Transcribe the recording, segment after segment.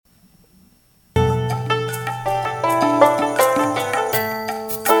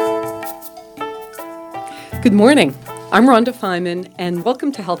Good morning. I'm Rhonda Feynman, and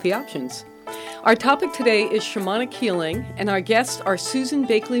welcome to Healthy Options. Our topic today is shamanic healing, and our guests are Susan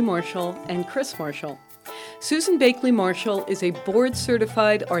Bakley Marshall and Chris Marshall. Susan Bakley Marshall is a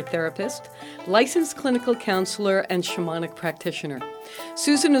board-certified art therapist, licensed clinical counselor, and shamanic practitioner.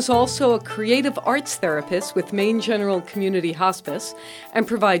 Susan is also a creative arts therapist with Maine General Community Hospice and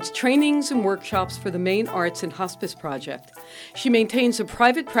provides trainings and workshops for the Maine Arts and Hospice Project. She maintains a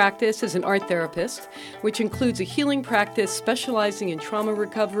private practice as an art therapist, which includes a healing practice specializing in trauma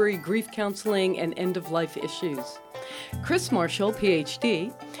recovery, grief counseling, and end-of-life issues. Chris Marshall,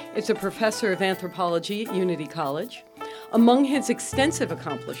 Ph.D., is a professor of anthropology at Unity College. Among his extensive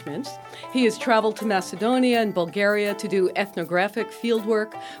accomplishments, he has traveled to Macedonia and Bulgaria to do ethnographic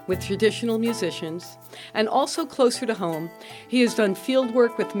fieldwork with traditional musicians. And also closer to home, he has done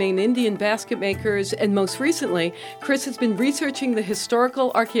fieldwork with Maine Indian basket makers, and most recently, Chris has been researching the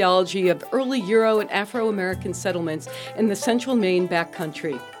historical archaeology of early Euro and Afro-American settlements in the central Maine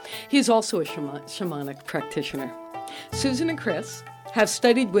backcountry. He is also a shamanic practitioner. Susan and Chris have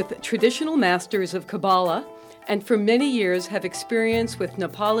studied with traditional masters of Kabbalah and for many years have experience with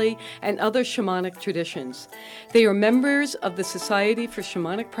Nepali and other shamanic traditions. They are members of the Society for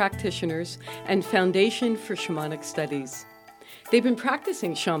Shamanic Practitioners and Foundation for Shamanic Studies. They've been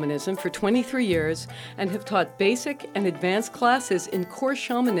practicing shamanism for 23 years and have taught basic and advanced classes in core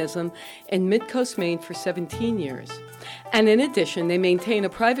shamanism in Midcoast, Maine for 17 years. And in addition, they maintain a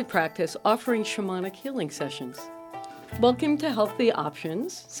private practice offering shamanic healing sessions. Welcome to Healthy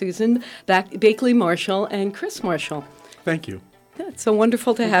Options, Susan Bakley Marshall and Chris Marshall. Thank you. Yeah, it's so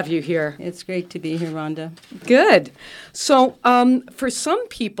wonderful to have you here. It's great to be here, Rhonda. Good. So for some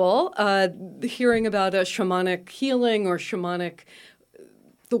people, hearing about a shamanic healing or shamanic,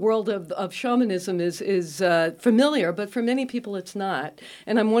 the world of shamanism is familiar, but for many people it's not.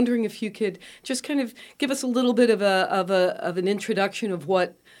 And I'm wondering if you could just kind of give us a little bit of an introduction of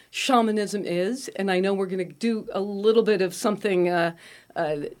what shamanism is, and I know we're going to do a little bit of something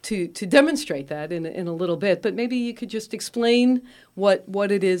to demonstrate that in a little bit. But maybe you could just explain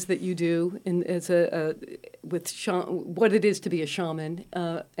what it is that you do what it is to be a shaman,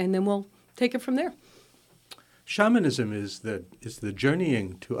 and then we'll take it from there. Shamanism is the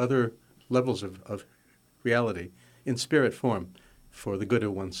journeying to other levels of reality in spirit form for the good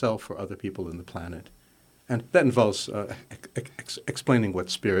of oneself, for other people in the planet. And that involves explaining what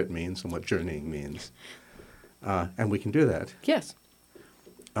spirit means and what journeying means. And we can do that. Yes.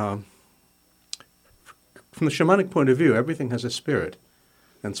 From the shamanic point of view, everything has a spirit,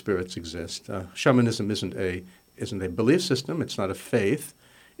 and spirits exist. Shamanism isn't a belief system. It's not a faith.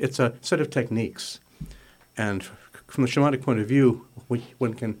 It's a set of techniques. And from the shamanic point of view,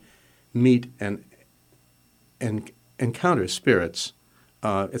 one can meet and encounter spirits.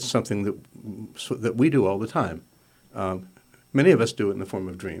 It's something that we do all the time. Many of us do it in the form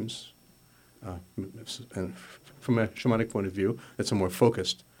of dreams. And from a shamanic point of view, it's a more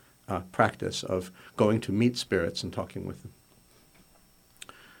focused practice of going to meet spirits and talking with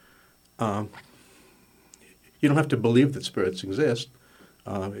them. You don't have to believe that spirits exist.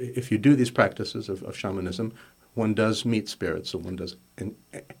 If you do these practices of shamanism, one does meet spirits, so one does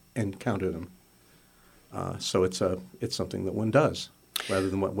encounter them. So it's something that one does, rather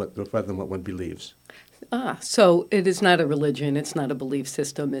than what one believes. So it is not a religion. It's not a belief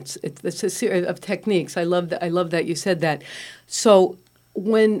system. It's a series of techniques. I love that you said that. So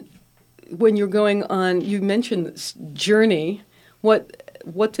when you're going on, you mentioned this journey.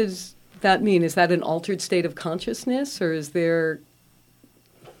 What does that mean? Is that an altered state of consciousness, or is there?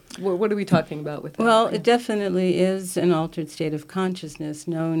 What are we talking about with that? Well, it definitely is an altered state of consciousness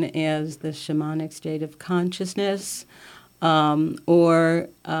known as the shamanic state of consciousness. Or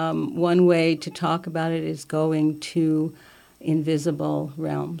one way to talk about it is going to invisible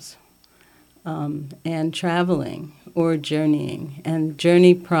realms and traveling or journeying. And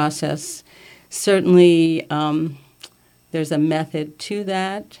journey process, certainly there's a method to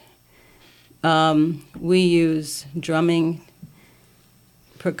that. We use drumming,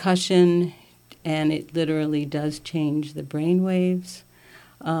 percussion, and it literally does change the brain waves.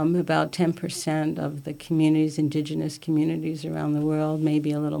 About 10% of the communities, indigenous communities around the world,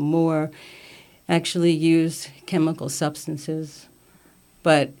 maybe a little more, actually use chemical substances.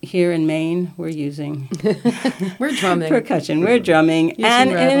 But here in Maine, we're using we're drumming percussion. We're drumming,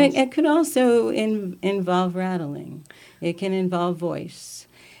 and it could also involve rattling. It can involve voice.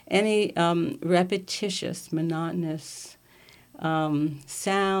 Any repetitious, monotonous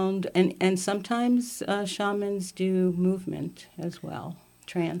sound, and sometimes shamans do movement as well.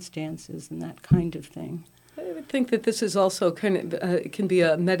 Trance dances and that kind of thing. I would think that this is also kind of can be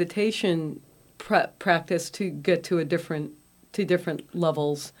a meditation practice to get to different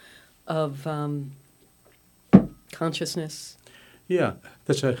levels of consciousness. Yeah,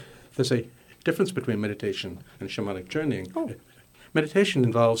 there's a difference between meditation and shamanic journeying. Oh. Meditation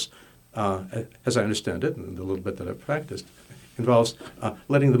involves, as I understand it, and the little bit that I've practiced, involves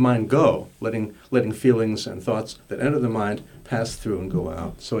letting the mind go, letting feelings and thoughts that enter the mind pass through and go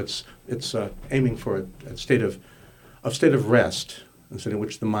out. So it's aiming for a state of rest, a state in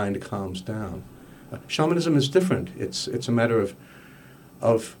which the mind calms down. Shamanism is different. It's a matter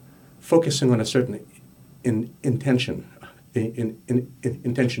of focusing on a certain intention,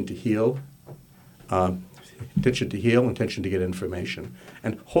 intention to heal, intention to get information,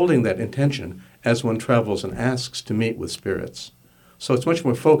 and holding that intention as one travels and asks to meet with spirits. So it's much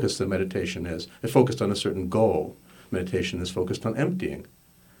more focused than meditation is. It's focused on a certain goal. Meditation is focused on emptying.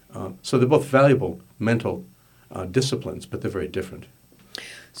 So they're both valuable mental disciplines, but they're very different.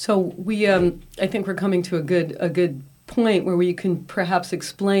 So we, I think we're coming to a good point where we can perhaps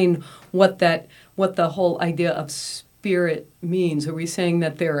explain what the whole idea of spirit means. Are we saying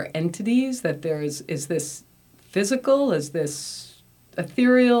that there are entities? That is this physical? Is this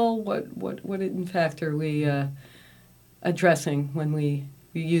ethereal? What in fact are we addressing when we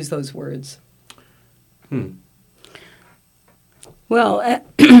use those words? Well,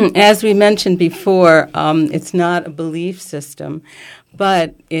 as we mentioned before, it's not a belief system,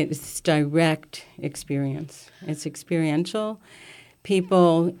 but it's direct experience. It's experiential.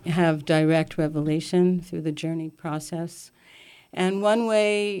 People have direct revelation through the journey process. And one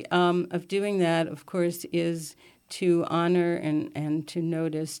way of doing that, of course, is to honor and to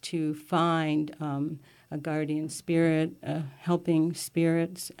notice, to find a guardian spirit, helping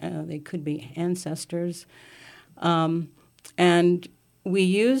spirits. They could be ancestors. And we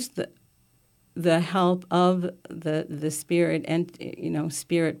use the help of the spirit and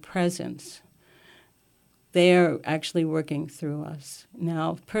spirit presence. They are actually working through us.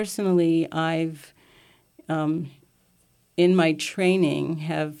 Now, personally, I've in my training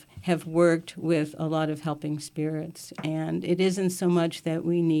have worked with a lot of helping spirits, and it isn't so much that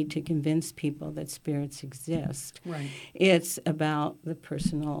we need to convince people that spirits exist. Right. It's about the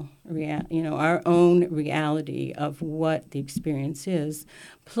personal, our own reality of what the experience is.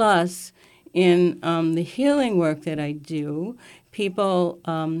 Plus, in the healing work that I do, people,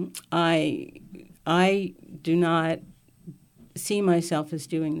 I do not see myself as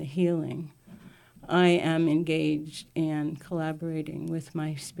doing the healing. I am engaged and collaborating with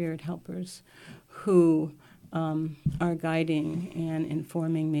my spirit helpers who are guiding and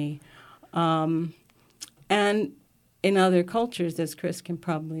informing me. And in other cultures, as Chris can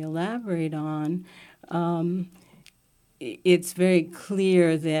probably elaborate on, it's very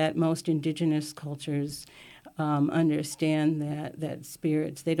clear that most indigenous cultures understand that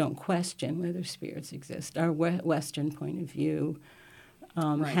spirits, they don't question whether spirits exist. Our Western point of view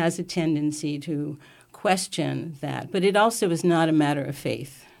Right. has a tendency to question that. But it also is not a matter of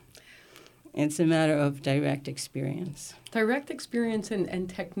faith. It's a matter of direct experience. Direct experience and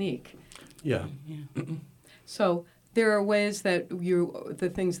technique. Yeah. So there are ways that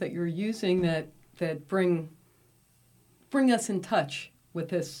the things that you're using that bring us in touch with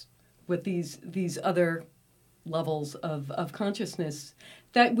these other levels of consciousness.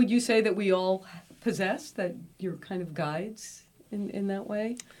 That would you say that we all possess? That you're kind of guides in that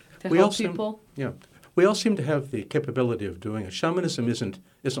way to help people? We all seem to have the capability of doing it. Shamanism isn't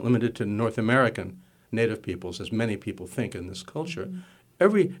limited to North American native peoples, as many people think in this culture.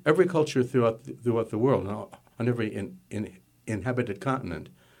 Mm-hmm. Every culture throughout the world, on every inhabited continent,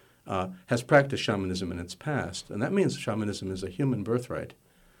 has practiced shamanism in its past, and that means shamanism is a human birthright.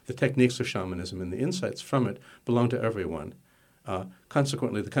 The techniques of shamanism and the insights from it belong to everyone.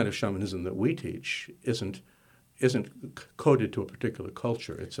 Consequently, the kind of shamanism that we teach isn't coded to a particular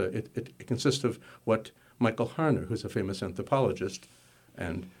culture. It consists of what Michael Harner, who's a famous anthropologist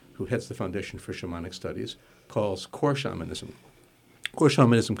and who heads the Foundation for Shamanic Studies, calls core shamanism. Core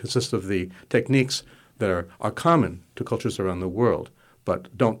shamanism consists of the techniques that are common to cultures around the world,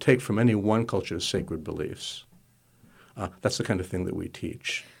 but don't take from any one culture's sacred beliefs. That's the kind of thing that we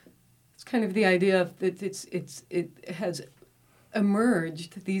teach. It's kind of the idea that it has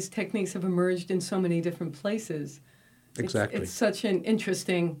emerged. These techniques have emerged in so many different places. Exactly. It's such an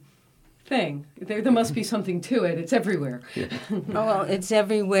interesting thing. There must be something to it. It's everywhere. Yeah. Well, it's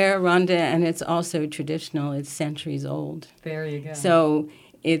everywhere, Rhonda, and it's also traditional. It's centuries old. There you go. So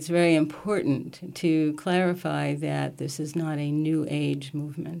it's very important to clarify that this is not a new age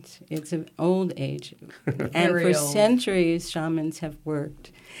movement. It's an old age. And Very for old. centuries, shamans have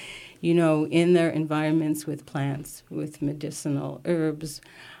worked, in their environments with plants, with medicinal herbs.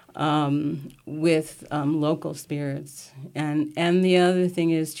 with local spirits. And the other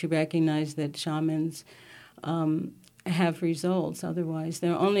thing is to recognize that shamans have results. Otherwise,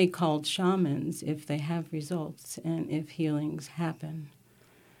 they're only called shamans if they have results and if healings happen.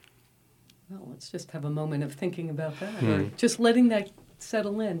 Well, let's just have a moment of thinking about that, or just letting that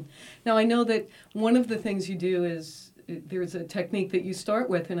settle in. Now, I know that one of the things you do is there's a technique that you start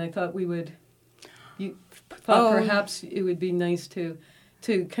with, and I thought perhaps it would be nice to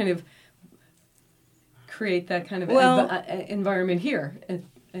kind of create that kind of environment here,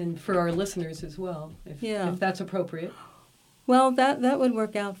 and for our listeners as well, if that's appropriate. Well, that would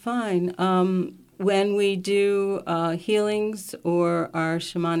work out fine. When we do healings or our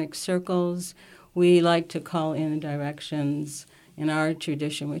shamanic circles, we like to call in directions. In our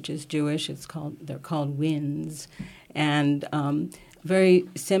tradition, which is Jewish, they're called winds. And very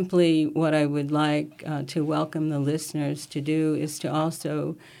simply, what I would like to welcome the listeners to do is to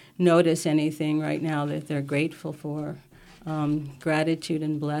also notice anything right now that they're grateful for. Gratitude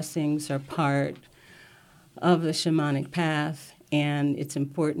and blessings are part of the shamanic path, and it's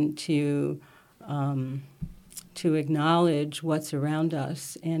important to acknowledge what's around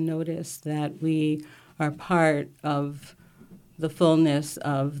us and notice that we are part of the fullness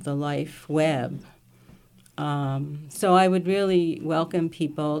of the life web. So I would really welcome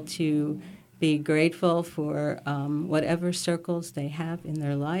people to be grateful for whatever circles they have in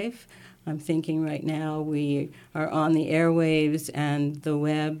their life. I'm thinking right now we are on the airwaves, and the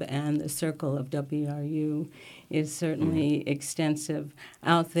web and the circle of WRU is certainly extensive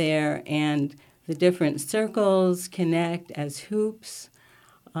out there, and the different circles connect as hoops.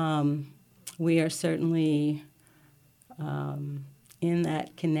 We are certainly in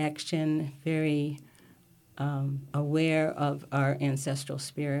that connection very aware of our ancestral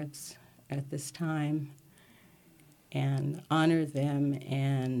spirits at this time, and honor them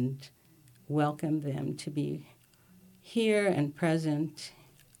and welcome them to be here and present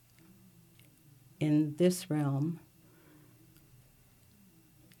in this realm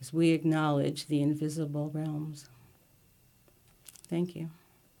as we acknowledge the invisible realms. Thank you.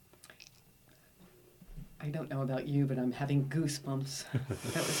 I don't know about you, but I'm having goosebumps.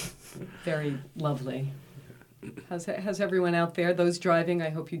 That was very lovely. Has everyone out there, those driving,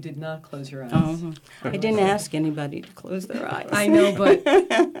 I hope you did not close your eyes. I didn't ask anybody to close their eyes. I know,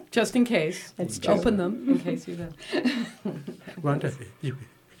 but just in case, true. Open them in case you do. Rhonda,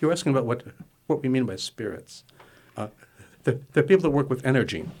 you're asking about what we mean by spirits. There are people that work with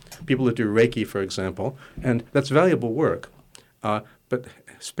energy, people that do Reiki, for example, and that's valuable work. But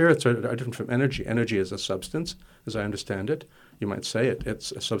spirits are different from energy. Energy is a substance, as I understand it. You might say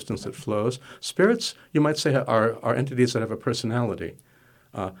it's a substance that flows. Spirits, you might say, are entities that have a personality.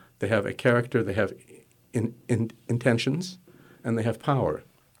 They have a character, they have intentions, and they have power.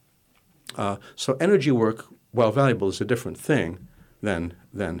 So energy work, while valuable, is a different thing than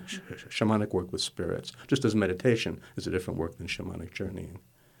shamanic work with spirits, just as meditation is a different work than shamanic journeying.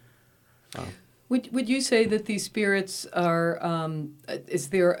 Would you say that these spirits are, is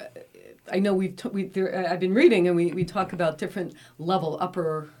there, I know I've been reading and we talk about different level,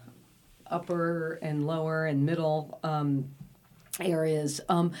 upper and lower and middle areas.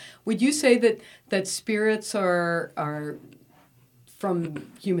 Would you say that spirits are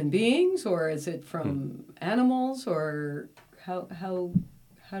from human beings, or is it from animals, or how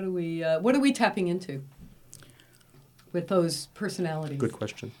do we, what are we tapping into with those personalities? Good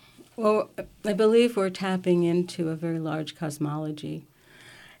question. Well, I believe we're tapping into a very large cosmology,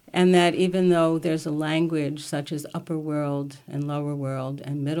 and that even though there's a language such as upper world and lower world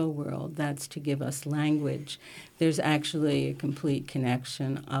and middle world, that's to give us language, there's actually a complete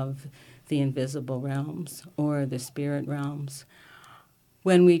connection of the invisible realms or the spirit realms.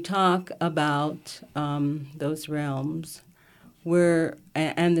 When we talk about those realms,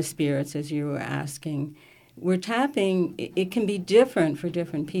 and the spirits, as you were asking, we're tapping, it can be different for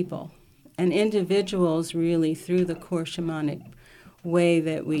different people. And individuals really, through the core shamanic way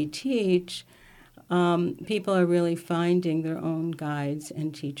that we teach, people are really finding their own guides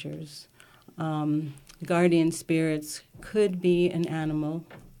and teachers. Guardian spirits could be an animal,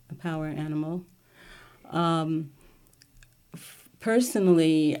 a power animal.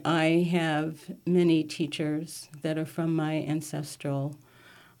 Personally, I have many teachers that are from my ancestral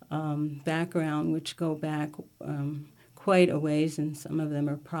background, which go back quite a ways, and some of them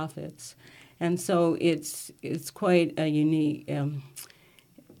are prophets. And so it's quite a unique.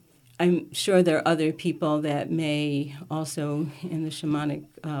 I'm sure there are other people that may also, in the shamanic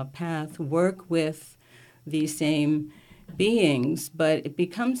path, work with these same beings, but it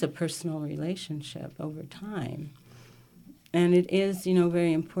becomes a personal relationship over time. And it is,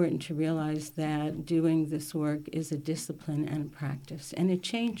 very important to realize that doing this work is a discipline and a practice, and it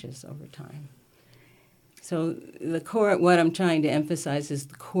changes over time. So the core, what I'm trying to emphasize is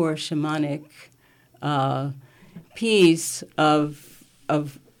the core shamanic piece of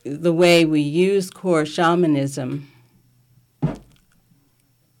the way we use core shamanism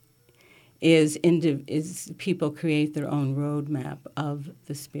is people create their own roadmap of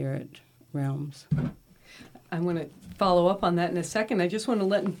the spirit realms. I want to follow up on that in a second. I just want to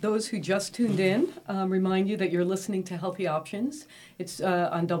let those who just tuned in remind you that you're listening to Healthy Options. It's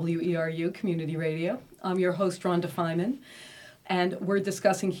on WERU Community Radio. I'm your host, Rhonda Feiman, and we're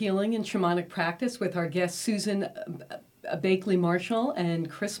discussing healing and shamanic practice with our guests, Susan Bakley Marshall and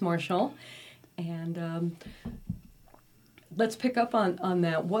Chris Marshall. And let's pick up on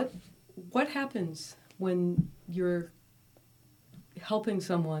that. What happens when you're helping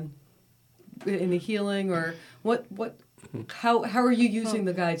someone in a healing, or how are you using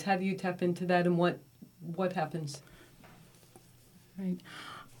the guides? How do you tap into that, and what happens? Right.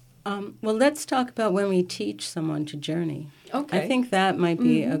 Well, let's talk about when we teach someone to journey. Okay. I think that might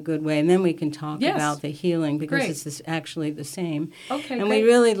be a good way, and then we can talk Yes. about the healing, because Great. it's actually the same. Okay, and great. we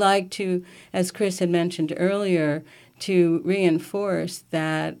really like to, as Chris had mentioned earlier, to reinforce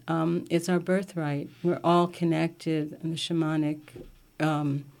that it's our birthright. We're all connected in the shamanic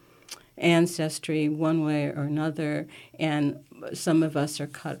ancestry one way or another, and some of us are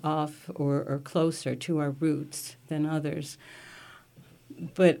cut off or closer to our roots than others.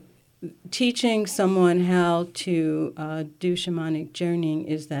 But teaching someone how to do shamanic journeying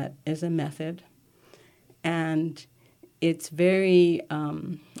is a method, and it's very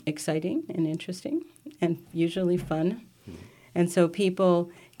exciting and interesting and usually fun. And so people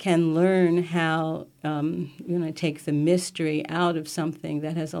can learn how take the mystery out of something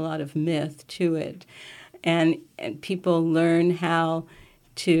that has a lot of myth to it. And people learn how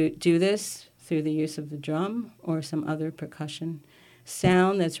to do this through the use of the drum or some other percussion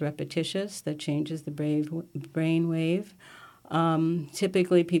sound that's repetitious, that changes the brain wave.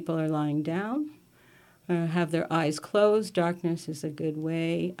 Typically, people are lying down, have their eyes closed. Darkness is a good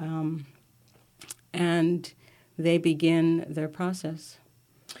way. And they begin their process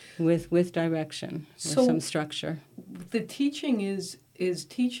with direction, with some structure. The teaching is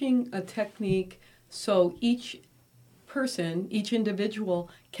teaching a technique so each person, each individual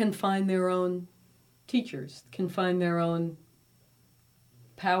can find their own teachers, can find their own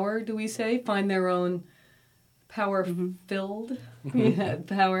power, do we say? Find their own power-filled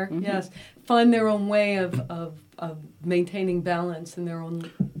power, yes. Find their own way of maintaining balance in their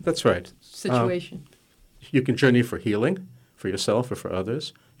own That's right. situation. You can journey for healing, for yourself or for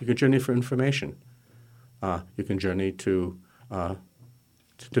others. You can journey for information. You can journey to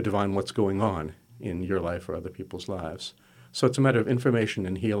divine what's going on in your life or other people's lives. So it's a matter of information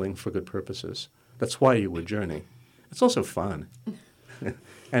and healing for good purposes. That's why you would journey. It's also fun.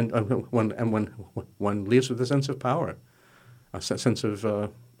 and when one leaves with a sense of power, a sense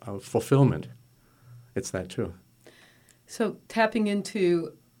of fulfillment, it's that too. So tapping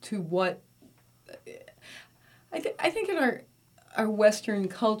into what I think in our Western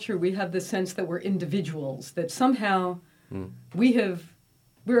culture we have the sense that we're individuals, that somehow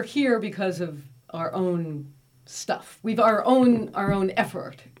we're here because of our own stuff. We've our own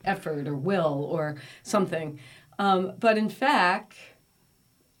effort or will or something. But in fact,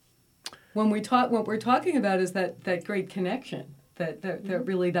 what we're talking about is that great connection, that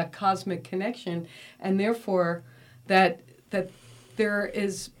really that cosmic connection, and therefore that there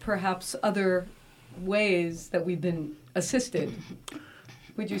is perhaps other ways that we've been assisted.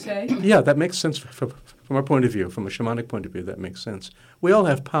 Would you say? Yeah, that makes sense from our point of view, from a shamanic point of view. That makes sense. We all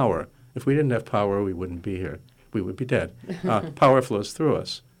have power. If we didn't have power, we wouldn't be here. We would be dead. Power flows through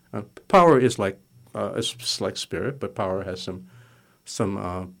us. Power is like spirit, but power has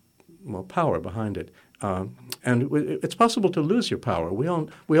some power behind it. And it's possible to lose your power. We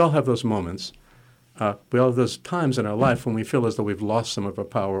all have those moments. We all have those times in our life when we feel as though we've lost some of our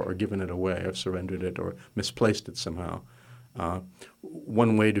power or given it away or surrendered it or misplaced it somehow.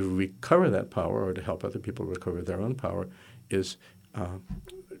 One way to recover that power or to help other people recover their own power is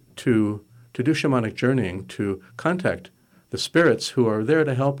to do shamanic journeying, to contact the spirits who are there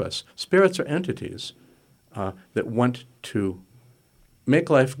to help us. Spirits are entities that want to make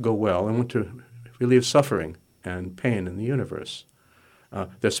life go well and want to relieve suffering and pain in the universe.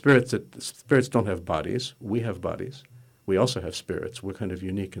 They're spirits spirits don't have bodies. We have bodies. We also have spirits. We're kind of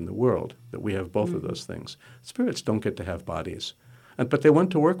unique in the world that we have both of those things. Spirits don't get to have bodies, but they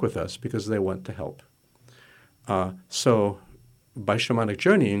want to work with us because they want to help. So by shamanic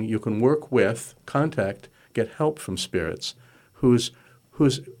journeying, you can work with, contact, get help from spirits whose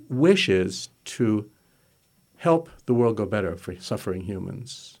wish is to help the world go better for suffering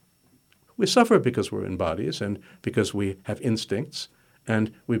humans. We suffer because we're in bodies and because we have instincts,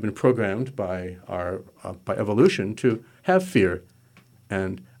 and we've been programmed by by evolution to have fear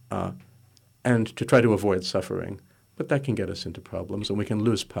and to try to avoid suffering. But that can get us into problems, and we can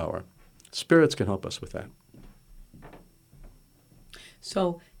lose power. Spirits can help us with that.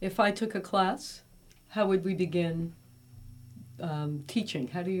 So if I took a class, how would we begin teaching?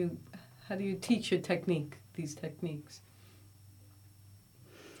 How do you teach these techniques?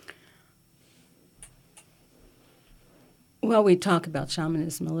 Well, we talk about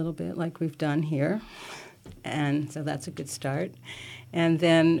shamanism a little bit, like we've done here, and so that's a good start. And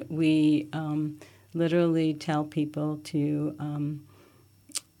then we literally tell people to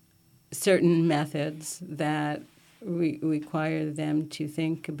certain methods that require them to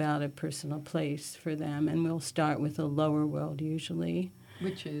think about a personal place for them, and we'll start with the lower world usually.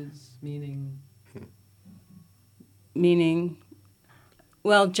 Which is meaning,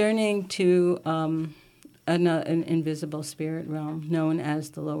 well, journeying to an invisible spirit realm known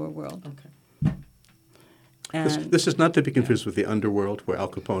as the lower world. Okay. And This is not to be confused with the underworld where Al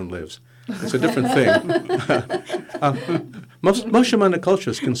Capone lives. It's a different thing. Most shamanic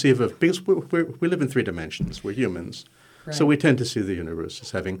cultures conceive of, because we live in three dimensions, we're humans, so we tend to see the universe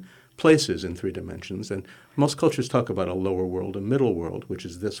as having places in three dimensions. And most cultures talk about a lower world, a middle world, which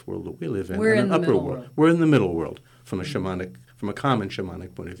is this world that we live in, We're and in an the upper middle world. world. We're in the middle world from a common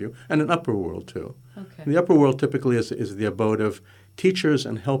shamanic point of view, and an upper world too. Okay. The upper world typically is the abode of teachers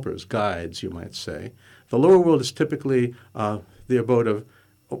and helpers, guides, you might say. The lower world is typically the abode of,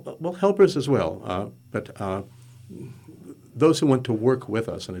 well, helpers as well, but those who want to work with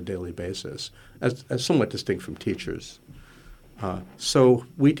us on a daily basis, as somewhat distinct from teachers. So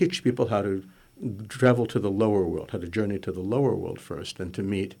we teach people how to travel to the lower world, how to journey to the lower world first, and to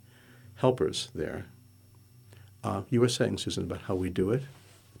meet helpers there. You were saying, Susan, about how we do it?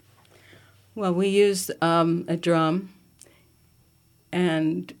 well, we use a drum,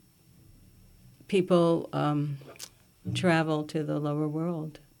 and people travel to the lower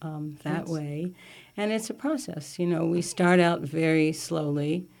world that way. And it's a process. You know, we start out very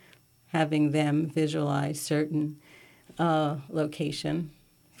slowly, having them visualize certain location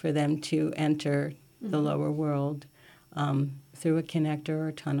for them to enter the lower world through a connector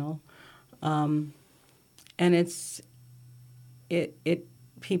or tunnel. And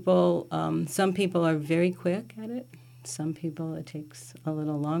people, some people are very quick at it. Some people it takes a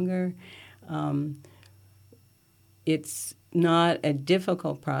little longer. It's not a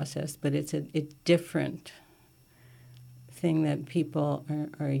difficult process, but it's a different thing that people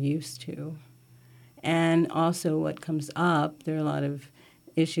are used to. And also what comes up, there are a lot of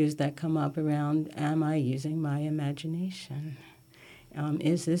issues that come up around, am I using my imagination?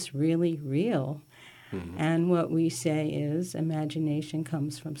 Is this really real? Mm-hmm. And what we say is imagination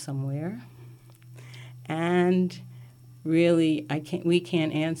comes from somewhere. And really, we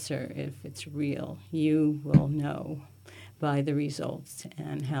can't answer if it's real. You will know by the results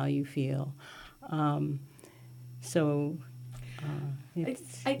and how you feel. I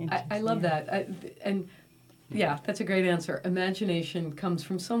love that. And yeah, that's a great answer. Imagination comes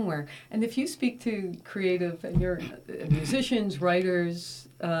from somewhere. And if you speak to creative, and you're musicians, writers,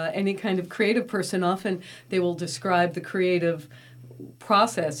 any kind of creative person, often they will describe the creative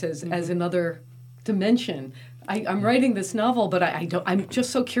process as another dimension. I'm writing this novel, but I'm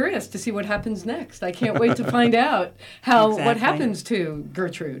just so curious to see what happens next. I can't wait to find out what happens to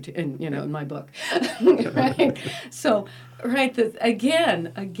Gertrude in my book. Right? So, right,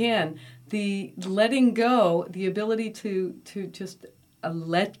 again, the letting go, the ability to just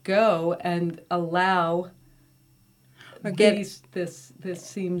let go and allow. This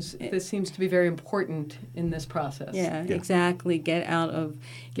seems to be very important in this process. Yeah, exactly. Get out of,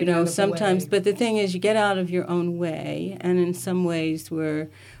 sometimes. But the thing is, you get out of your own way, and in some ways, we're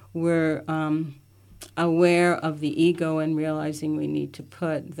aware of the ego and realizing we need to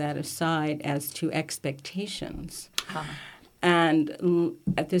put that aside as to expectations. And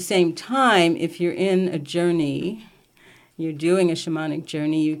at the same time, if you're in a journey, you're doing a shamanic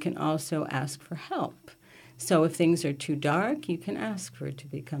journey, you can also ask for help. So if things are too dark, you can ask for it to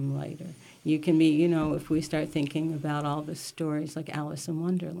become lighter. You can be, if we start thinking about all the stories like Alice in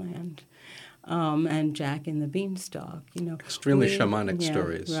Wonderland and Jack and the Beanstalk, Extremely shamanic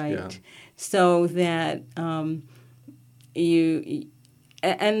stories. Right. Yeah. So that and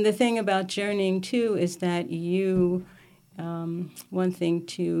the thing about journeying, too, is that one thing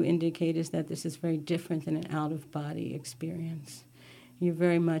to indicate is that this is very different than an out-of-body experience. You're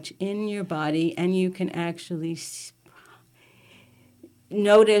very much in your body, and you can actually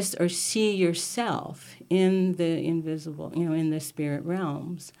notice or see yourself in the invisible, in the spirit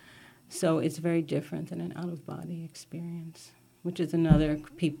realms. So it's very different than an out-of-body experience, which is another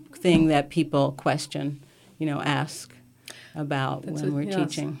thing that people question, ask about when we're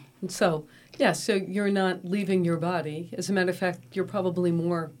teaching. So you're not leaving your body. As a matter of fact, you're probably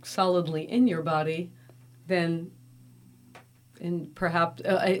more solidly in your body than perhaps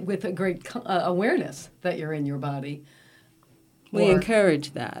with a great awareness that you're in your body. We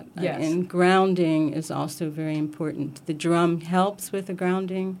encourage that. Yes. And grounding is also very important. The drum helps with the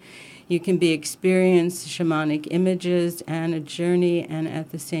grounding. You can experience shamanic images and a journey, and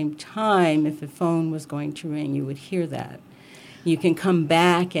at the same time, if a phone was going to ring, you would hear that. You can come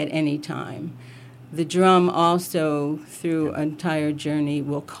back at any time. The drum also, through an entire journey,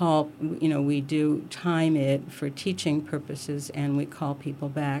 will call, we do time it for teaching purposes, and we call people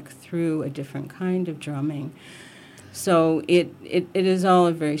back through a different kind of drumming. So it is all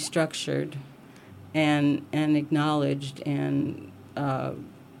very structured and acknowledged and, a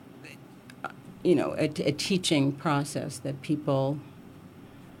teaching process that people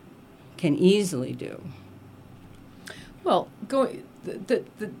can easily do. Well,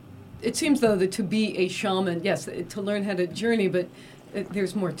 it seems, though, that to be a shaman, yes, to learn how to journey, but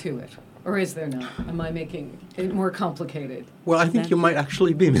there's more to it. Or is there not? Am I making it more complicated? Well, I think you might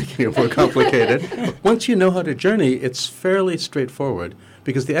actually be making it more complicated. Once you know how to journey, it's fairly straightforward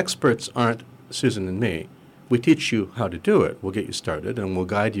because the experts aren't Susan and me. We teach you how to do it. We'll get you started, and we'll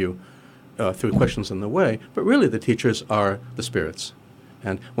guide you through questions on the way. But really, the teachers are the spirits.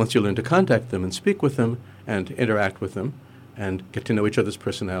 And once you learn to contact them and speak with them and interact with them and get to know each other's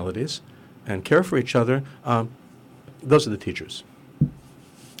personalities and care for each other, those are the teachers.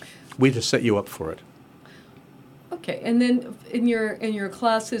 We just set you up for it. Okay, and then in your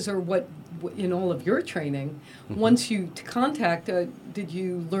classes or what in all of your training, once you contact, did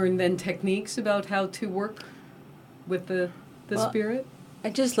you learn then techniques about how to work with the spirit?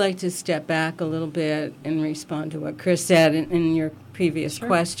 I'd just like to step back a little bit and respond to what Chris said in your previous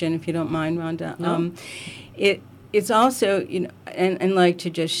question, if you don't mind, Rhonda. No. It's also, and like to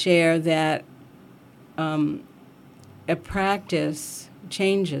just share that a practice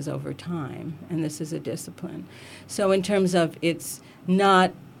changes over time, and this is a discipline. So in terms of the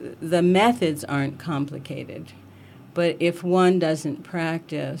methods aren't complicated, but if one doesn't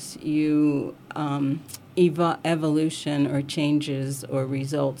practice, evolution or changes or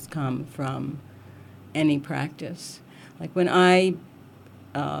results come from any practice. Like when I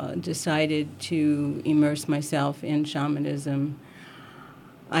decided to immerse myself in shamanism,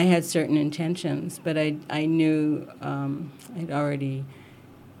 I had certain intentions, but I knew I'd already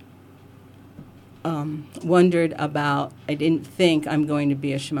wondered about, I didn't think I'm going to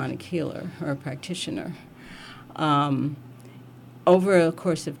be a shamanic healer or a practitioner. Over a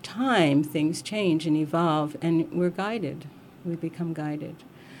course of time, things change and evolve, and we're guided. We become guided.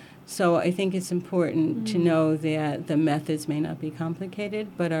 So I think it's important to know that the methods may not be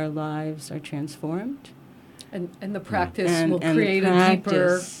complicated, but our lives are transformed. And the practice will create a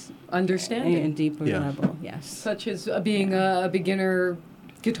deeper understanding. A deeper level, yes. Such as being a beginner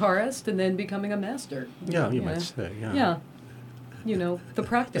guitarist and then becoming a master. Yeah, you might say, yeah. Yeah. The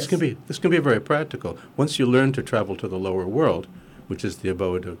practice. This can be very practical. Once you learn to travel to the lower world, which is the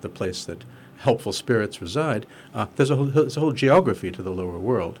abode of the place that helpful spirits reside, there's a whole geography to the lower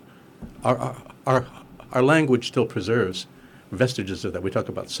world. Our language still preserves vestiges of that. We talk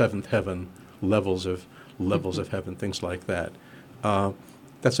about seventh heaven, levels of heaven, things like that.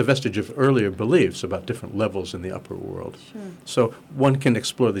 That's a vestige of earlier beliefs about different levels in the upper world. Sure. So one can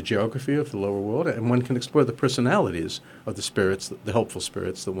explore the geography of the lower world, and one can explore the personalities of the spirits, the helpful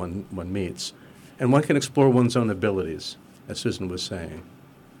spirits that one meets. And one can explore one's own abilities, as Susan was saying.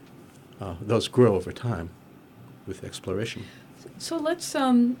 Those grow over time with exploration. So let's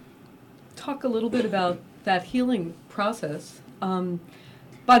talk a little bit about that healing process.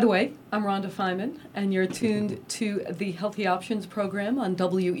 By the way, I'm Rhonda Feynman, and you're tuned to the Healthy Options program on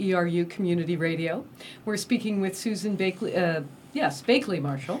WERU Community Radio. We're speaking with Susan Bakley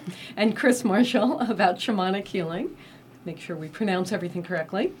Marshall, and Chris Marshall about shamanic healing. Make sure we pronounce everything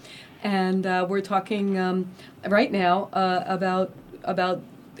correctly. And we're talking right now about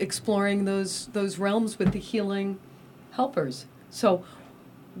exploring those realms with the healing helpers. So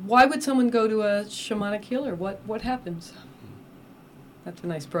why would someone go to a shamanic healer? What happens? That's a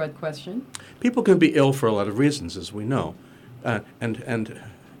nice broad question. People can be ill for a lot of reasons, as we know, and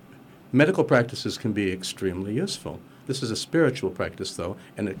medical practices can be extremely useful. This is a spiritual practice, though,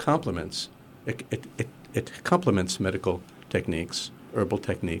 and it complements medical techniques herbal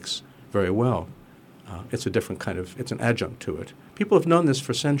techniques very well. It's a different kind of, it's an adjunct to it. People have known this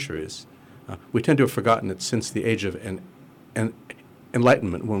for centuries. We tend to have forgotten it since the age of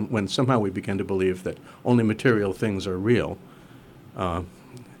enlightenment, when somehow we began to believe that only material things are real.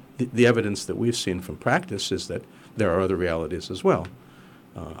 The evidence that we've seen from practice is that there are other realities as well.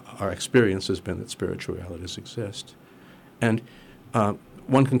 Our experience has been that spiritual realities exist. And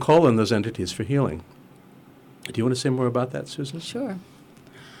one can call on those entities for healing. Do you want to say more about that, Susan? Sure.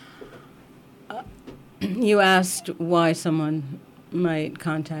 You asked why someone might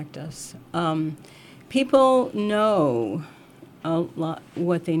contact us. People know a lot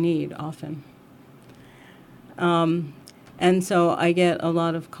what they need often. And so I get a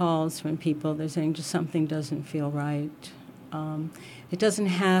lot of calls from people. They're saying just something doesn't feel right. It doesn't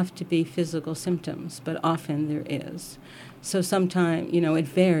have to be physical symptoms, but often there is. So sometimes, it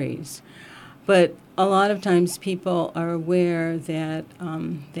varies. But a lot of times people are aware that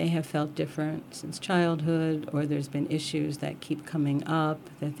they have felt different since childhood, or there's been issues that keep coming up,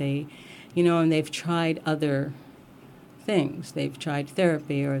 that they, and they've tried other things. They've tried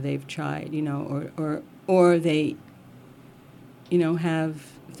therapy, or they've tried, or they, have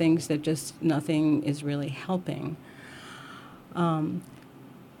things that just nothing is really helping.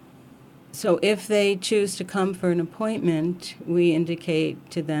 So if they choose to come for an appointment, we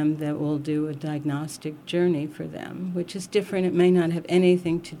indicate to them that we'll do a diagnostic journey for them, which is different. It may not have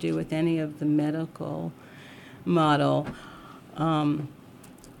anything to do with any of the medical model.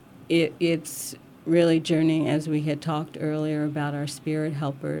 It's really journeying, as we had talked earlier, about our spirit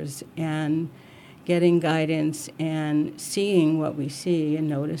helpers and getting guidance and seeing what we see and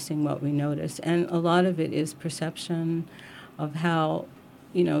noticing what we notice. And a lot of it is perception of how,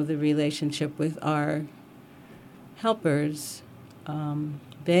 the relationship with our helpers,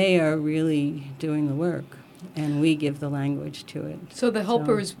 they are really doing the work, and we give the language to it. So the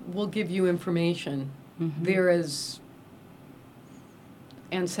helpers will give you information. Mm-hmm. There is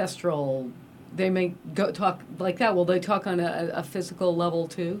ancestral, they may go talk like that. Will they talk on a physical level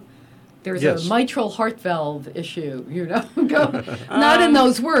too? There's a mitral heart valve issue, not in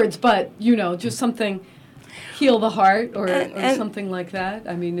those words, but, just something, heal the heart or something like that.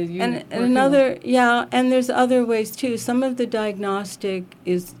 I mean, and there's other ways too. Some of the diagnostic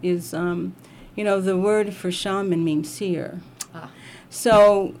is the word for shaman means seer.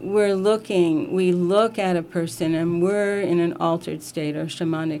 So we look at a person, and we're in an altered state or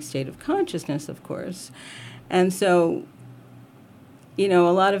shamanic state of consciousness, of course. And so, a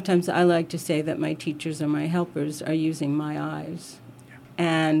lot of times I like to say that my teachers or my helpers are using my eyes.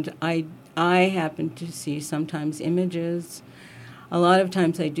 And I happen to see sometimes images. A lot of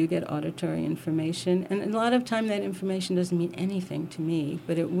times I do get auditory information. And a lot of time that information doesn't mean anything to me,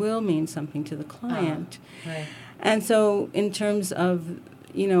 but it will mean something to the client. Right. And so in terms of,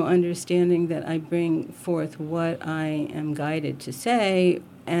 understanding that I bring forth what I am guided to say,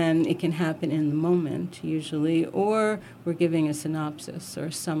 and it can happen in the moment usually, or we're giving a synopsis or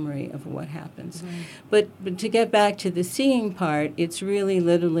a summary of what happens. Right. But to get back to the seeing part, it's really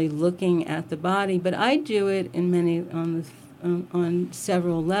literally looking at the body. But I do it in on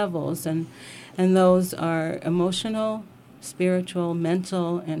several levels, and those are emotional, spiritual,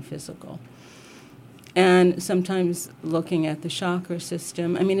 mental, and physical. And sometimes looking at the chakra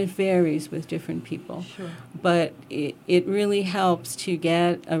system. I mean, it varies with different people. Sure. But it really helps to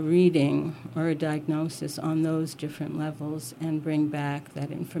get a reading or a diagnosis on those different levels and bring back that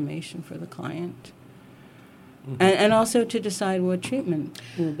information for the client. Mm-hmm. And also to decide what treatment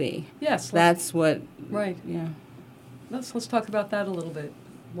will be. Yes. That's what... Right. Yeah. Let's talk about that a little bit.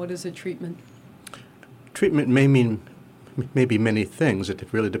 What is a treatment? Treatment may be many things. It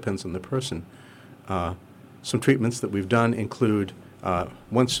really depends on the person. Some treatments that we've done include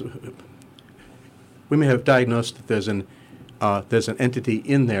once we may have diagnosed that there's an entity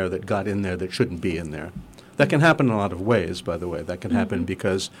in there that got in there that shouldn't be in there. That can happen in a lot of ways, by the way. That can happen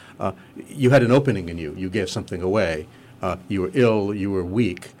because you had an opening in you. You gave something away. You were ill. You were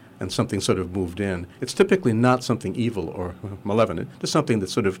weak, and something sort of moved in. It's typically not something evil or malevolent. It's something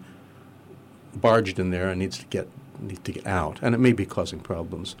that's sort of barged in there and needs to get out, and it may be causing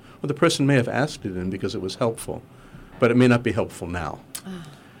problems. Or the person may have asked it in because it was helpful, but it may not be helpful now.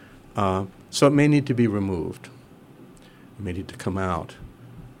 So it may need to be removed. It may need to come out.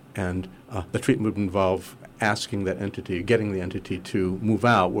 And the treatment would involve asking that entity, getting the entity to move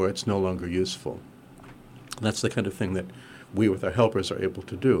out where it's no longer useful. That's the kind of thing that we with our helpers are able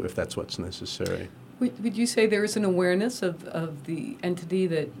to do if that's what's necessary. Would you say there is an awareness of the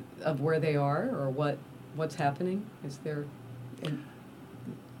entity of where they are or what's happening? Is there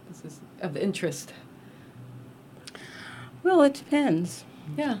this is of interest? Well, it depends.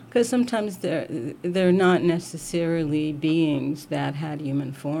 Yeah. Because sometimes they're not necessarily beings that had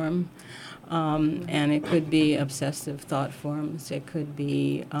human form, and it could be obsessive thought forms. It could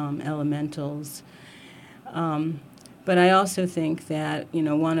be elementals. But I also think that,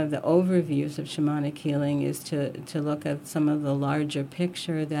 one of the overviews of shamanic healing is to look at some of the larger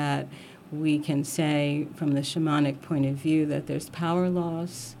picture that we can say from the shamanic point of view that there's power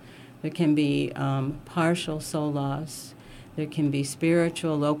loss, there can be partial soul loss, there can be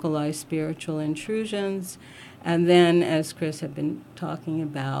localized spiritual intrusions, and then, as Chris had been talking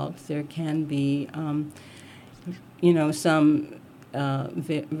about, there can be, some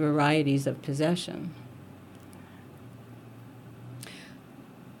varieties of possession.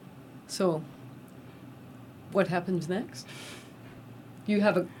 So, what happens next? You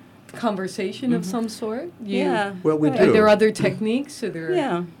have a conversation of some sort? Yeah. Well, we right. do. Are there other techniques? Are there?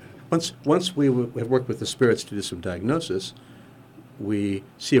 Yeah. Once we have worked with the spirits to do some diagnosis, we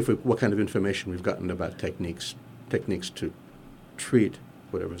see what kind of information we've gotten about techniques to treat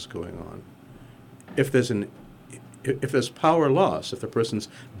whatever's going on. If there's power loss, if the person's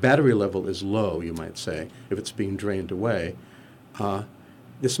battery level is low, you might say, if it's being drained away,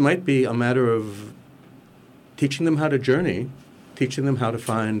 this might be a matter of teaching them how to journey, teaching them how to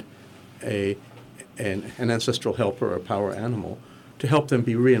find an ancestral helper or power animal to help them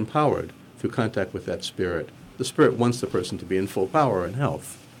be re-empowered through contact with that spirit. The spirit wants the person to be in full power and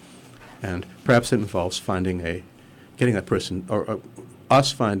health. And perhaps it involves getting that person, or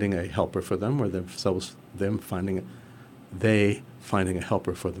us finding a helper for them, or finding a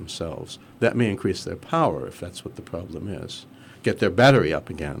helper for themselves. That may increase their power if that's what the problem is. Get their battery up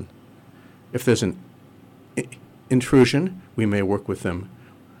again. If there's an intrusion, we may work with them.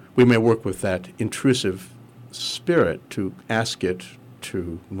 We may work with that intrusive spirit to ask it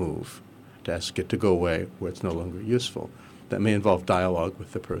to move, to ask it to go away where it's no longer useful. That may involve dialogue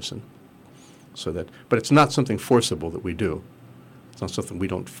with the person. But it's not something forcible that we do. It's not something we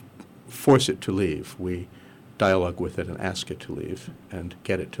don't force it to leave. We dialogue with it and ask it to leave and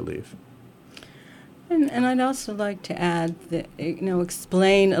get it to leave. And I'd also like to add that,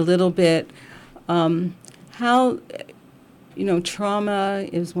 explain a little bit how, trauma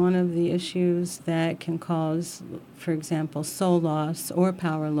is one of the issues that can cause, for example, soul loss or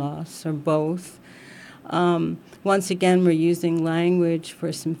power loss or both. Once again, we're using language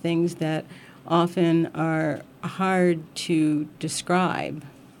for some things that often are hard to describe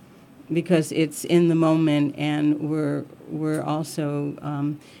because it's in the moment and we're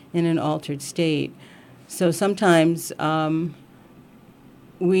also in an altered state. So sometimes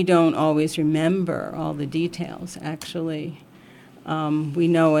we don't always remember all the details, actually. We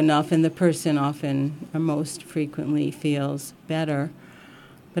know enough, and the person often or most frequently feels better.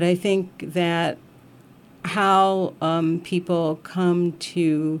 But I think that how people come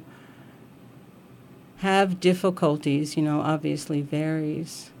to have difficulties, obviously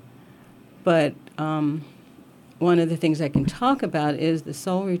varies. But one of the things I can talk about is the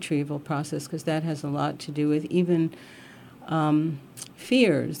soul retrieval process, because that has a lot to do with even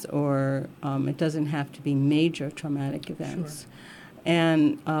fears, or it doesn't have to be major traumatic events. Sure.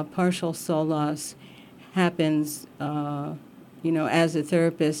 And partial soul loss happens, as a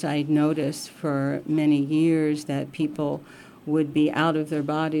therapist, I noticed for many years that people would be out of their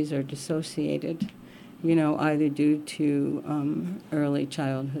bodies or dissociated, either due to early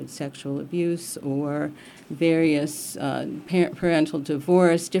childhood sexual abuse or various parental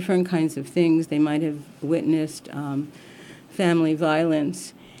divorce, different kinds of things. They might have witnessed family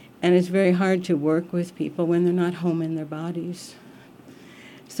violence. And it's very hard to work with people when they're not home in their bodies.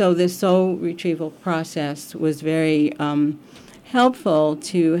 So the soul retrieval process was very helpful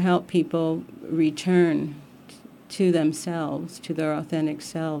to help people return to themselves, to their authentic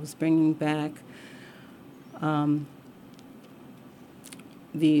selves, bringing back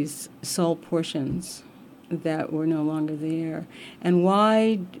these soul portions that were no longer there. And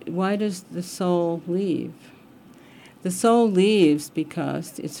why does the soul leave? The soul leaves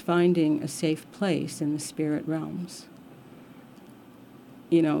because it's finding a safe place in the spirit realms.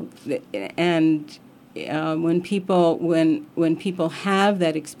 And when people have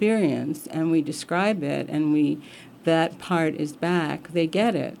that experience and we describe it and that part is back, they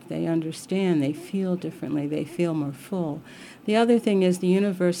get it, they understand, they feel differently, they feel more full. The other thing is the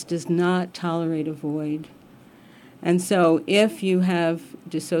universe does not tolerate a void. And so if you have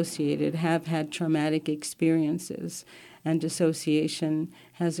dissociated, have had traumatic experiences, and dissociation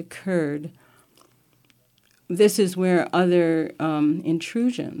has occurred, this is where other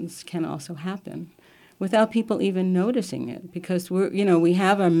intrusions can also happen without people even noticing it, because we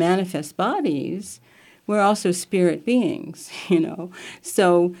have our manifest bodies, we're also spirit beings,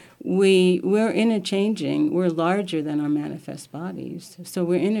 So we're interchanging. We're larger than our manifest bodies. So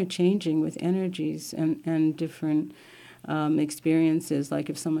we're interchanging with energies and different experiences. Like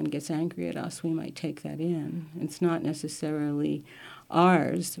if someone gets angry at us, we might take that in. It's not necessarily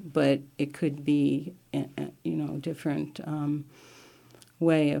ours, but it could be, different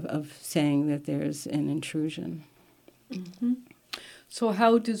way of saying that there's an intrusion. Mm-hmm. So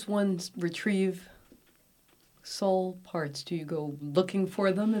how does one retrieve soul parts? Do you go looking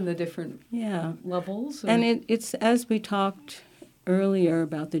for them in the different levels? Or? And it's as we talked earlier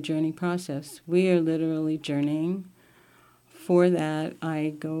about the journey process. We are literally journeying. For that,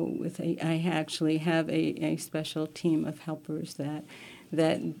 I actually have a special team of helpers that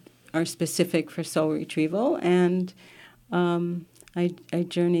are specific for soul retrieval, and I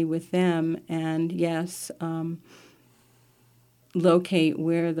journey with them, and yes, locate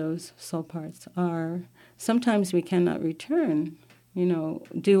where those soul parts are. Sometimes we cannot return,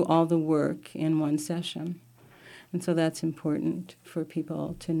 do all the work in one session. And so that's important for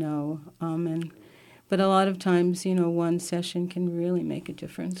people to know. But a lot of times, one session can really make a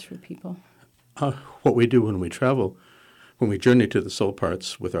difference for people. What we do when we travel, when we journey to the soul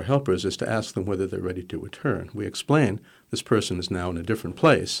parts with our helpers, is to ask them whether they're ready to return. We explain this person is now in a different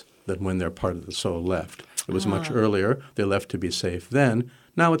place than when their part of the soul left. It was much earlier. They left to be safe then.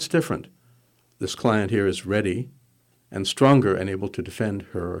 Now it's different. This client here is ready and stronger and able to defend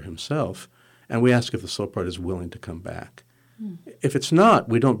her or himself, and we ask if the soul part is willing to come back. If it's not,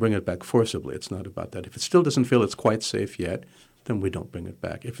 we don't bring it back forcibly. It's not about that. If it still doesn't feel it's quite safe yet, then we don't bring it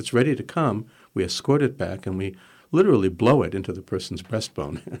back. If it's ready to come, we escort it back, and we literally blow it into the person's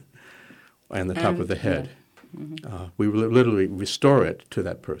breastbone and the top of the head. Mm-hmm. We literally restore it to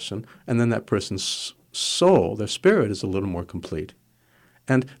that person, and then that person's soul, their spirit, is a little more complete.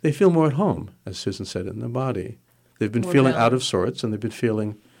 And they feel more at home, as Susan said, in the body. They've been feeling out of sorts, and they've been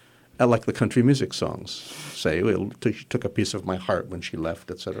feeling like the country music songs say, she took a piece of my heart when she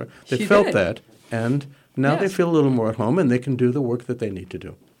left, etc. They felt that, and now they feel a little more at home, and they can do the work that they need to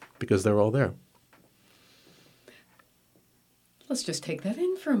do because they're all there. Let's just take that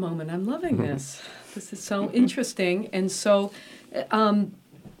in for a moment. I'm loving this. This is so interesting. And so the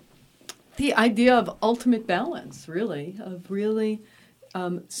idea of ultimate balance, really, of really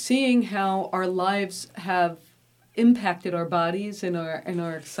seeing how our lives have impacted our bodies and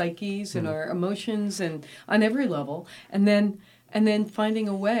our psyches and our emotions and on every level, and then finding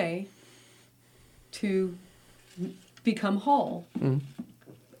a way to become whole.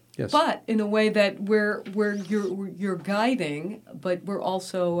 Yes. But in a way that where you're guiding, but we're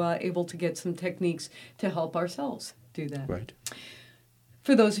also able to get some techniques to help ourselves do that. Right.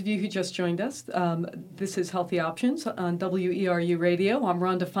 For those of you who just joined us, this is Healthy Options on WERU Radio. I'm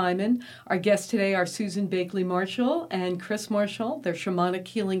Rhonda Feiman. Our guests today are Susan Bakley Marshall and Chris Marshall. They're shamanic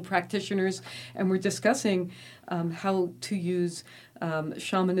healing practitioners, and we're discussing how to use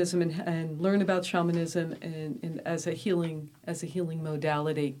shamanism and learn about shamanism and as a healing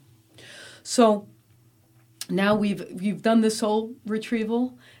modality. So now you've done the soul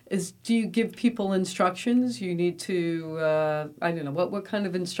retrieval. Do you give people instructions? You need to, I don't know, what kind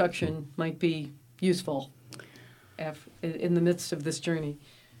of instruction might be useful in the midst of this journey?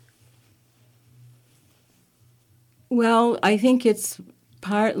 Well, I think it's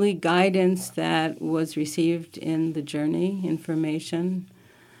partly guidance that was received in the journey, information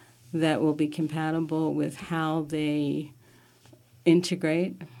that will be compatible with how they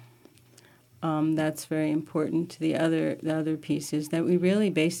integrate. That's very important. The other piece is that we really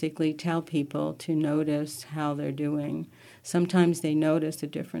basically tell people to notice how they're doing. Sometimes they notice a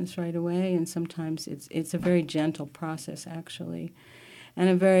difference right away, and sometimes it's a very gentle process, actually. And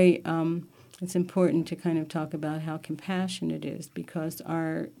it's important to kind of talk about how compassionate it is, because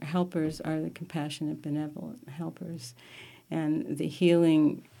our helpers are the compassionate, benevolent helpers. And the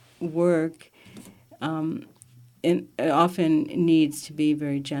healing work often needs to be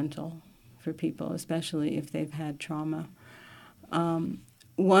very gentle for people, especially if they've had trauma.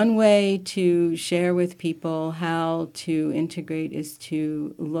 One way to share with people how to integrate is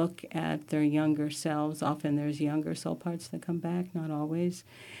to look at their younger selves. Often there's younger soul parts that come back, not always.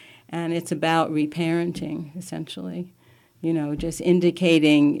 And it's about reparenting, essentially. Just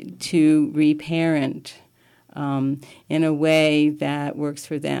indicating to reparent in a way that works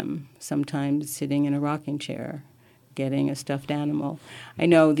for them. Sometimes sitting in a rocking chair, getting a stuffed animal. I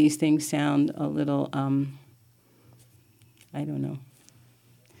know these things sound a little, I don't know.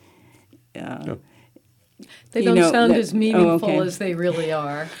 They don't sound that, as meaningful okay. as they really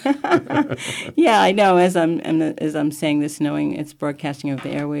are. Yeah, I know. As I'm saying this, knowing it's broadcasting over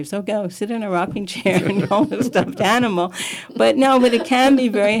the airwaves. Oh, go sit in a rocking chair and hold a stuffed animal. But it can be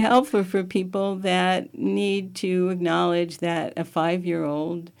very helpful for people that need to acknowledge that a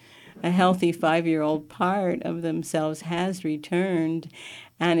healthy 5-year-old part of themselves has returned,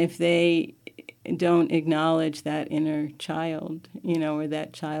 and if they don't acknowledge that inner child, or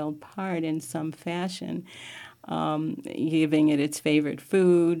that child part in some fashion, giving it its favorite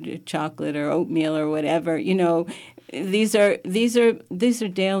food, chocolate or oatmeal or whatever. These are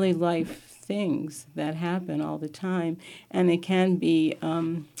daily life things that happen all the time, and it can be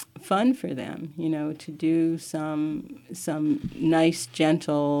fun for them, to do some nice,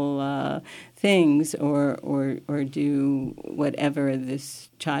 gentle things, or do whatever this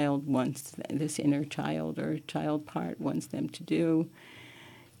child wants, this inner child or child part wants them to do.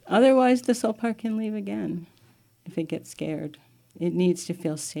 Otherwise, the soul part can leave again if it gets scared. It needs to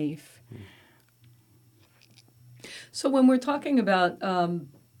feel safe. So when we're talking about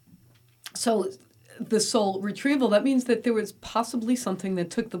the soul retrieval, that means that there was possibly something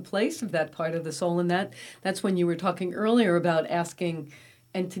that took the place of that part of the soul, and that's when you were talking earlier about asking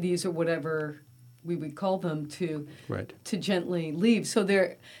entities or whatever we would call them to gently leave. So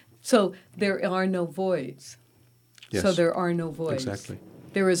there are no voids. Yes. So there are no voids. Exactly.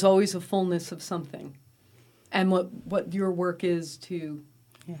 There is always a fullness of something. And what your work is to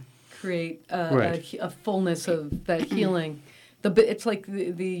create a fullness of that healing. It's like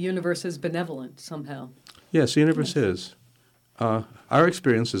the universe is benevolent somehow. Yes, the universe is. Our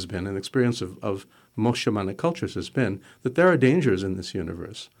experience has been, and the experience of most shamanic cultures has been, that there are dangers in this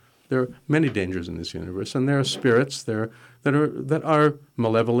universe. There are many dangers in this universe, and there are spirits that are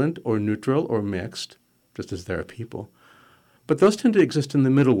malevolent or neutral or mixed, just as there are people. But those tend to exist in the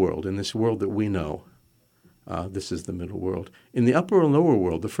middle world, in this world that we know. This is the middle world. In the upper and lower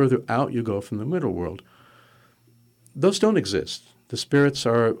world, the further out you go from the middle world, those don't exist. The spirits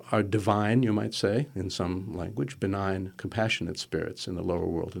are divine, you might say, in some language, benign, compassionate spirits in the lower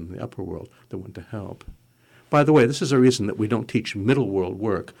world and in the upper world that want to help. By the way, this is a reason that we don't teach middle world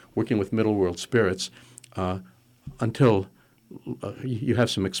work, working with middle world spirits, until you have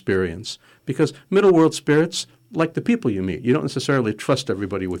some experience. Because middle world spirits, like the people you meet, you don't necessarily trust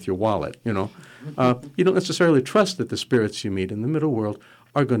everybody with your wallet, You don't necessarily trust that the spirits you meet in the middle world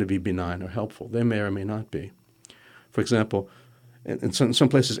are going to be benign or helpful. They may or may not be. For example, in some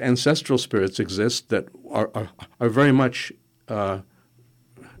places, ancestral spirits exist that are very much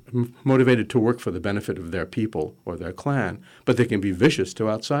motivated to work for the benefit of their people or their clan, but they can be vicious to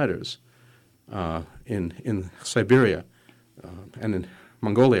outsiders. In Siberia and in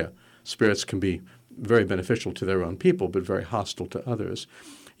Mongolia, spirits can be very beneficial to their own people, but very hostile to others.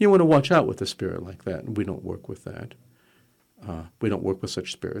 You want to watch out with a spirit like that, and we don't work with that. We don't work with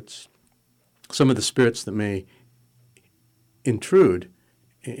such spirits. Some of the spirits that may intrude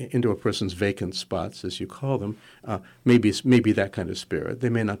into a person's vacant spots, as you call them, may be that kind of spirit. They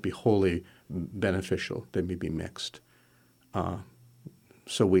may not be wholly beneficial. They may be mixed.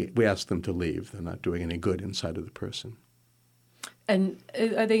 So we ask them to leave. They're not doing any good inside of the person. And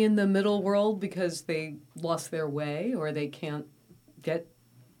are they in the middle world because they lost their way or they can't get...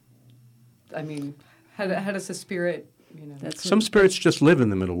 I mean, how does a spirit... Some spirits just live in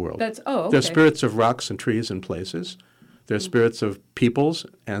the middle world. Okay. They're spirits of rocks and trees and places. They're spirits of peoples,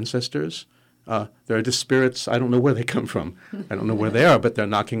 ancestors. There are just spirits, I don't know where they come from. I don't know where they are, but they're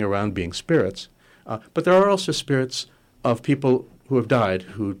knocking around being spirits. But there are also spirits of people who have died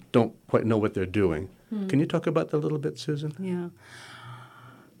who don't quite know what they're doing. Can you talk about that a little bit, Susan? Yeah.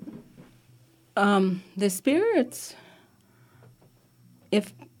 The spirits,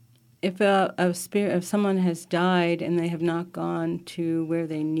 if someone has died and they have not gone to where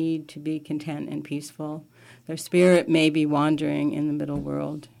they need to be content and peaceful, their spirit may be wandering in the middle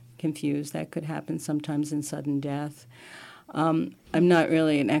world, confused. That could happen sometimes in sudden death. I'm not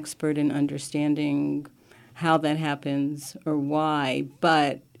really an expert in understanding how that happens or why,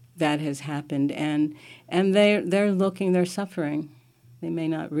 but that has happened, and they're suffering. They may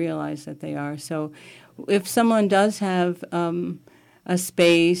not realize that they are. So if someone does have a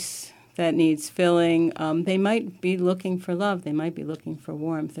space that needs filling, they might be looking for love. They might be looking for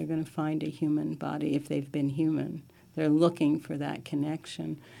warmth. They're going to find a human body if they've been human. They're looking for that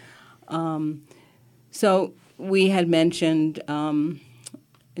connection. So we had mentioned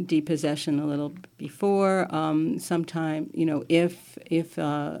depossession a little before. Sometime, if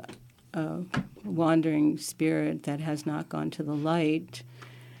a wandering spirit that has not gone to the light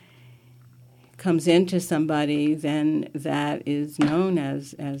comes into somebody, then that is known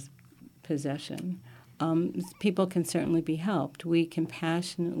as possession. people can certainly be helped. We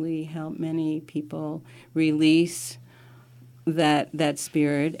compassionately help many people release that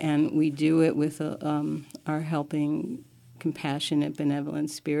spirit, and we do it with our helping, compassionate, benevolent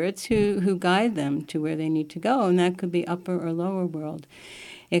spirits who guide them to where they need to go, and that could be upper or lower world.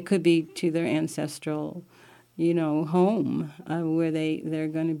 It could be to their ancestral, home, where they're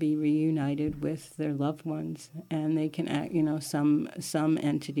going to be reunited with their loved ones, and they can act. Some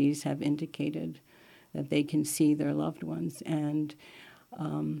entities have indicated that they can see their loved ones, and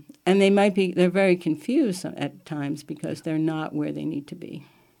they're very confused at times because they're not where they need to be.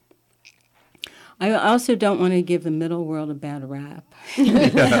 I also don't want to give the middle world a bad rap.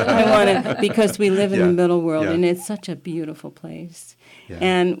 Because we live in the middle world, and it's such a beautiful place. Yeah.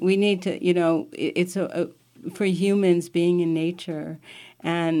 And we need to, it's for humans being in nature,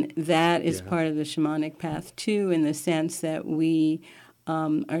 and that is part of the shamanic path too, in the sense that we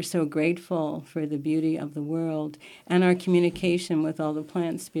are so grateful for the beauty of the world and our communication with all the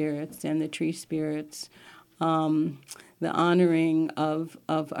plant spirits and the tree spirits. The honoring of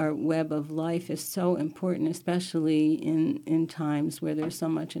our web of life is so important, especially in times where there's so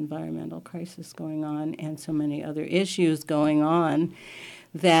much environmental crisis going on and so many other issues going on,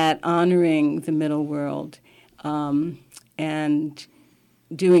 that honoring the middle world and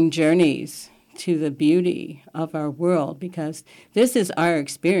doing journeys to the beauty of our world, because this is our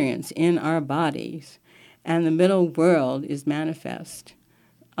experience in our bodies, and the middle world is manifest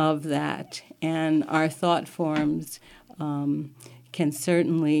of that, and our thought forms can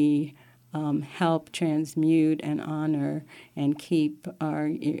certainly help transmute and honor and keep our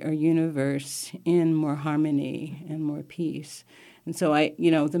universe in more harmony and more peace. And so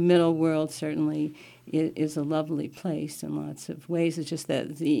the middle world certainly is a lovely place in lots of ways. It's just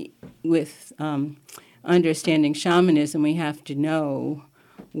that with understanding shamanism, we have to know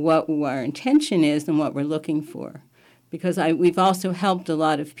what our intention is and what we're looking for. Because we've also helped a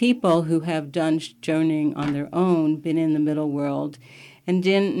lot of people who have done journeying on their own, been in the middle world, and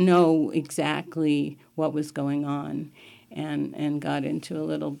didn't know exactly what was going on, and got into a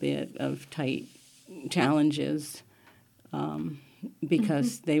little bit of tight challenges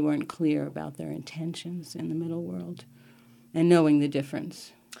because they weren't clear about their intentions in the middle world, and knowing the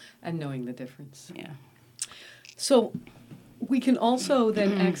difference. Yeah. So we can also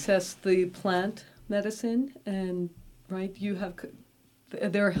then access the plant medicine and... Right,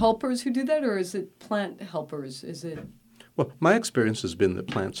 there are helpers who do that, or is it plant helpers? Is it? Well, my experience has been that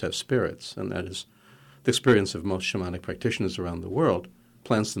plants have spirits, and that is the experience of most shamanic practitioners around the world.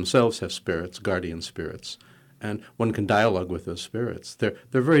 Plants themselves have spirits, guardian spirits, and one can dialogue with those spirits. They're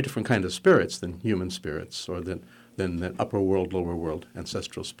very different kind of spirits than human spirits, or than upper world, lower world,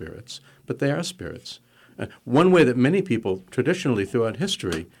 ancestral spirits, but they are spirits. One way that many people traditionally throughout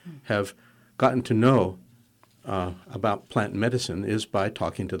history have gotten to know about plant medicine is by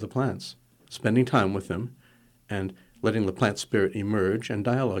talking to the plants, spending time with them, and letting the plant spirit emerge and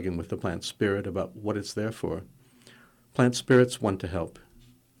dialoguing with the plant spirit about what it's there for. Plant spirits want to help,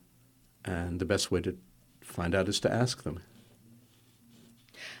 and the best way to find out is to ask them.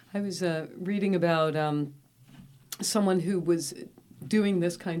 I was reading about someone who was doing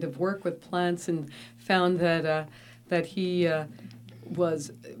this kind of work with plants and found that he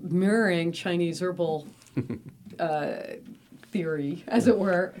was mirroring Chinese herbal theory, as it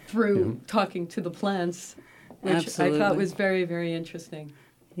were, through talking to the plants, which Absolutely. I thought was very, very interesting.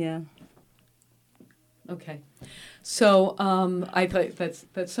 Yeah. Okay. So I thought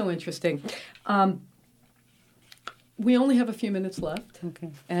that's so interesting. We only have a few minutes left. Okay.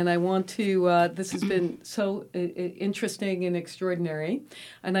 And I want to, this has been so interesting and extraordinary.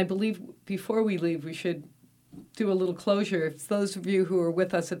 And I believe before we leave, we should do a little closure. If those of you who were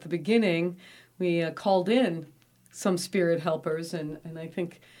with us at the beginning, we called in some spirit helpers, and I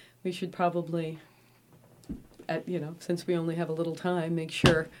think we should probably, since we only have a little time, make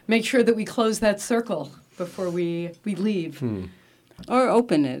sure that we close that circle before we leave. Or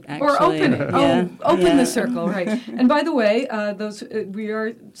open it, actually. Or open it. Yeah. Open the circle, right. And by the way, we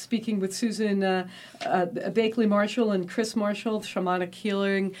are speaking with Susan Bakley Marshall and Chris Marshall, shamanic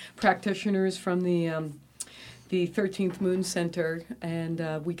healing practitioners from the 13th Moon Center,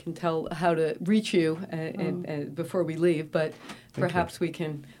 and we can tell how to reach you before we leave, but perhaps we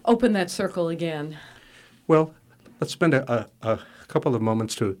can open that circle again. Well, let's spend a couple of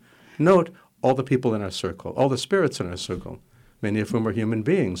moments to note all the people in our circle, all the spirits in our circle, many of whom are human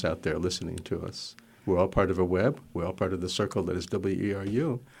beings out there listening to us. We're all part of a web. We're all part of the circle that is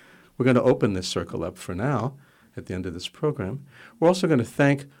WERU. We're going to open this circle up for now at the end of this program. We're also going to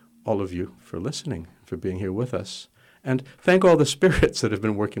thank all of you for listening, for being here with us. And thank all the spirits that have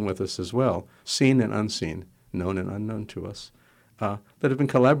been working with us as well, seen and unseen, known and unknown to us, that have been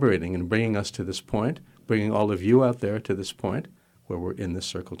collaborating and bringing us to this point, bringing all of you out there to this point where we're in this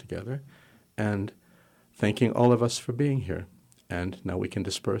circle together, and thanking all of us for being here. And now we can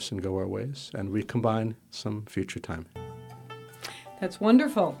disperse and go our ways and recombine some future time. That's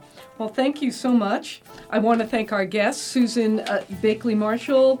wonderful. Well, thank you so much. I want to thank our guests, Susan Bakley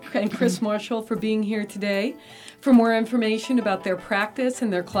Marshall and Chris Marshall, for being here today. For more information about their practice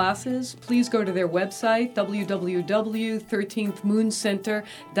and their classes, please go to their website,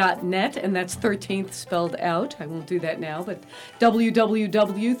 www.13thmooncenter.net, and that's 13th spelled out. I won't do that now, but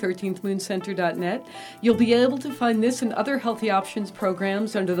www.13thmooncenter.net. You'll be able to find this and other Healthy Options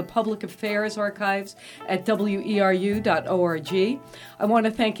programs under the Public Affairs archives at weru.org. I want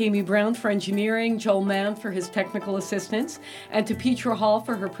to thank Amy Brown for engineering, Joel Mann for his technical assistance, and to Petra Hall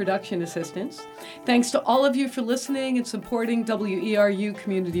for her production assistance. Thanks to all of you for listening and supporting WERU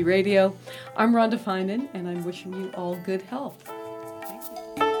Community Radio. I'm Rhonda Feynman, and I'm wishing you all good health.